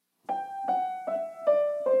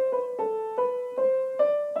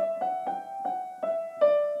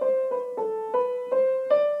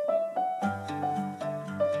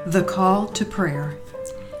The call to prayer.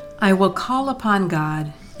 I will call upon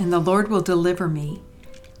God, and the Lord will deliver me.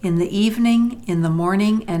 In the evening, in the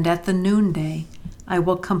morning, and at the noonday, I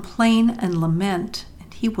will complain and lament,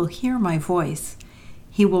 and he will hear my voice.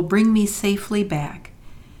 He will bring me safely back.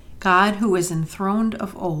 God, who is enthroned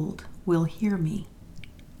of old, will hear me.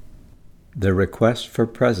 The request for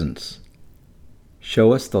presence.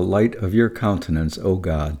 Show us the light of your countenance, O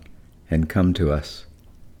God, and come to us.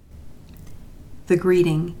 The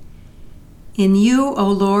greeting. In you, O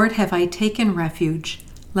Lord, have I taken refuge.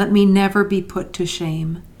 Let me never be put to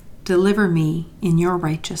shame. Deliver me in your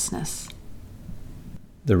righteousness.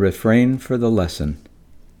 The refrain for the lesson.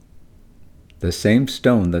 The same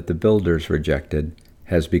stone that the builders rejected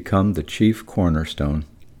has become the chief cornerstone.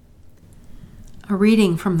 A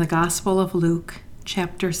reading from the Gospel of Luke,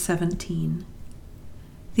 chapter 17.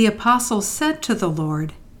 The apostles said to the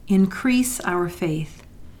Lord, "Increase our faith."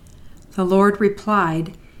 The Lord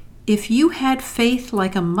replied, "If you had faith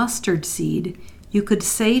like a mustard seed, you could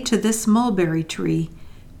say to this mulberry tree,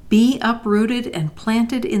 'Be uprooted and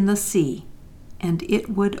planted in the sea,' and it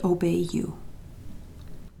would obey you."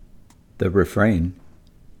 The refrain.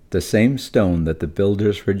 The same stone that the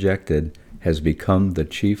builders rejected has become the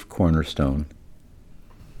chief cornerstone.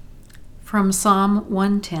 From Psalm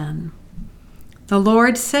 110. The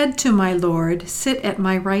Lord said to my Lord, "Sit at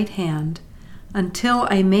my right hand, until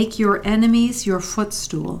I make your enemies your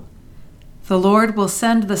footstool." The Lord will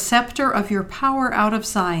send the scepter of your power out of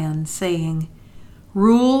Zion, saying,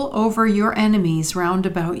 "Rule over your enemies round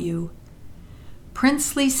about you."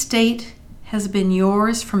 Princely state has been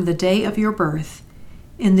yours from the day of your birth.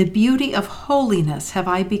 In the beauty of holiness have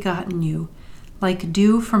I begotten you, like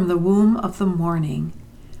dew from the womb of the morning.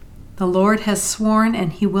 The Lord has sworn,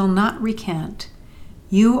 and he will not recant.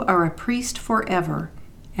 You are a priest forever,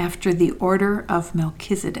 after the order of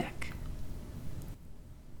Melchizedek.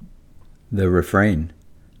 The refrain.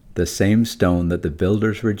 The same stone that the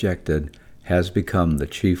builders rejected has become the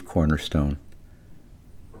chief cornerstone.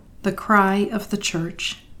 The cry of the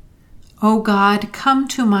church. O God, come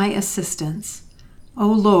to my assistance. O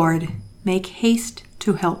Lord, make haste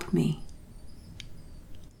to help me.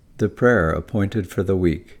 The prayer appointed for the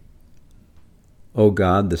week. O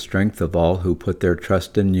God, the strength of all who put their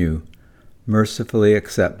trust in you, mercifully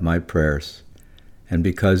accept my prayers, and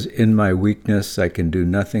because in my weakness I can do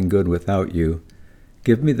nothing good without you,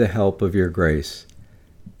 give me the help of your grace,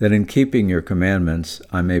 that in keeping your commandments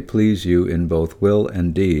I may please you in both will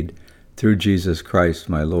and deed, through Jesus Christ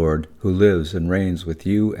my Lord, who lives and reigns with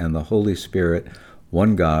you and the Holy Spirit,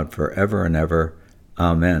 one God, forever and ever.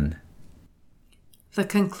 Amen. The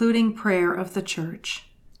concluding prayer of the Church.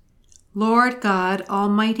 Lord God,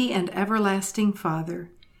 Almighty and everlasting Father,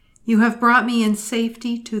 you have brought me in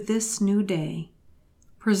safety to this new day.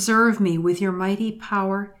 Preserve me with your mighty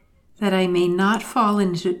power, that I may not fall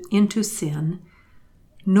into sin,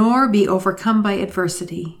 nor be overcome by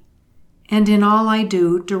adversity. And in all I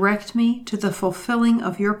do, direct me to the fulfilling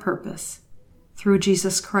of your purpose. Through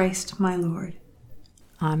Jesus Christ, my Lord.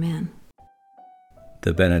 Amen.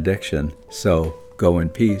 The benediction. So, go in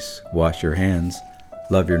peace, wash your hands,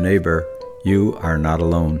 love your neighbor. You are not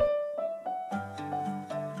alone.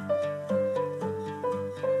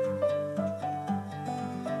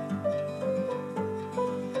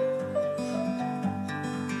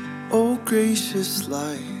 O gracious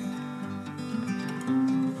light,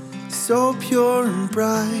 so pure and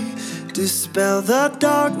bright, dispel the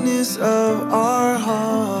darkness of our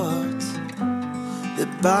hearts,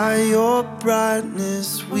 that by your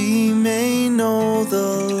brightness we may know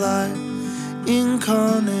the light,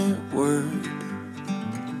 incarnate Word.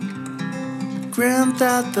 Grant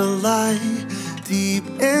that the light, deep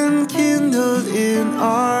enkindled in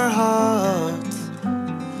our hearts,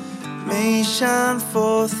 may shine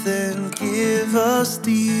forth and give us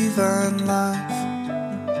divine life.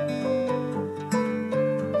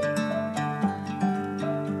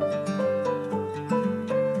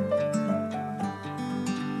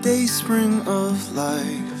 Dayspring of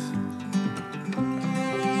life,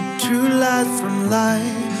 true light from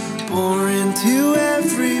light, pour into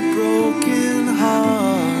every broken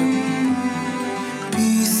heart.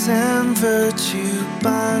 Peace and virtue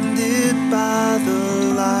binded by the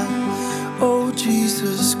light, O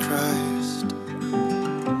Jesus Christ.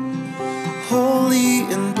 Holy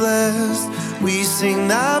and blessed, we sing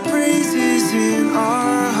thy praises in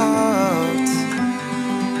our hearts.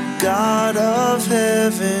 God of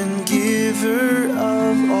heaven, giver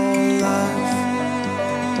of all life.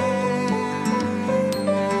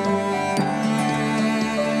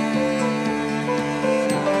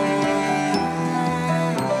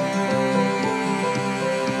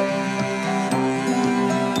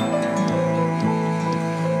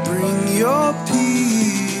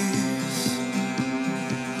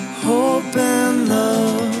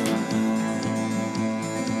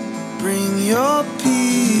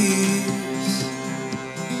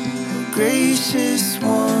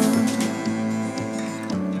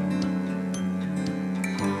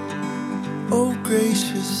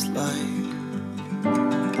 gracious light,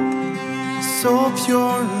 so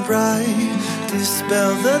pure and bright,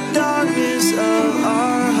 dispel the darkness of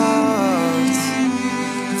our hearts,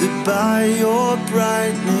 that by your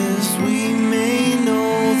brightness we